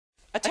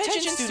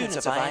Attention students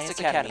of Science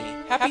Academy,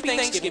 happy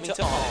Thanksgiving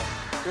to all.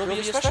 There will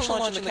be a special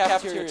lunch in the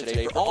cafeteria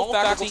today for all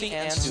faculty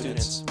and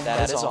students.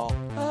 That is all.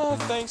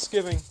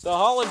 Thanksgiving, the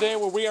holiday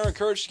where we are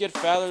encouraged to get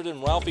fathered in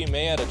Ralphie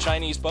May at a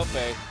Chinese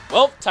buffet.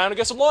 Well, time to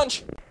get some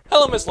lunch.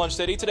 Hello, Miss Lunch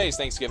City. Today's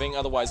Thanksgiving,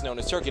 otherwise known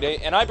as Turkey Day,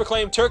 and I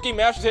proclaim turkey,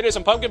 mashed potatoes,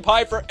 and pumpkin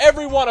pie for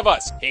every one of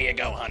us. Here you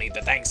go, honey,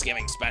 the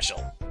Thanksgiving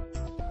special.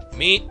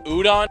 Meat,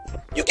 udon.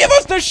 You give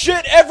us this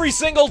shit every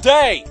single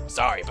day!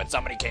 Sorry, but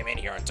somebody came in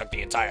here and took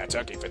the entire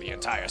turkey for the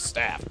entire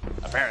staff.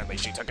 Apparently,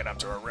 she took it up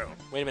to her room.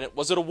 Wait a minute,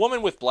 was it a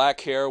woman with black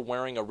hair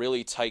wearing a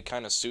really tight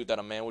kind of suit that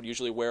a man would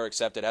usually wear,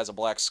 except it has a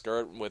black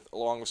skirt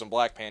along with some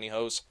black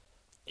pantyhose?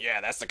 Yeah,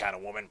 that's the kind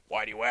of woman.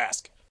 Why do you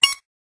ask?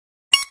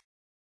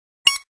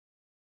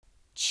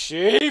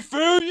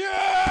 Chifu,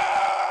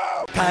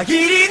 yeah!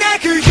 限りな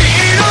く広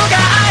が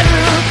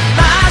る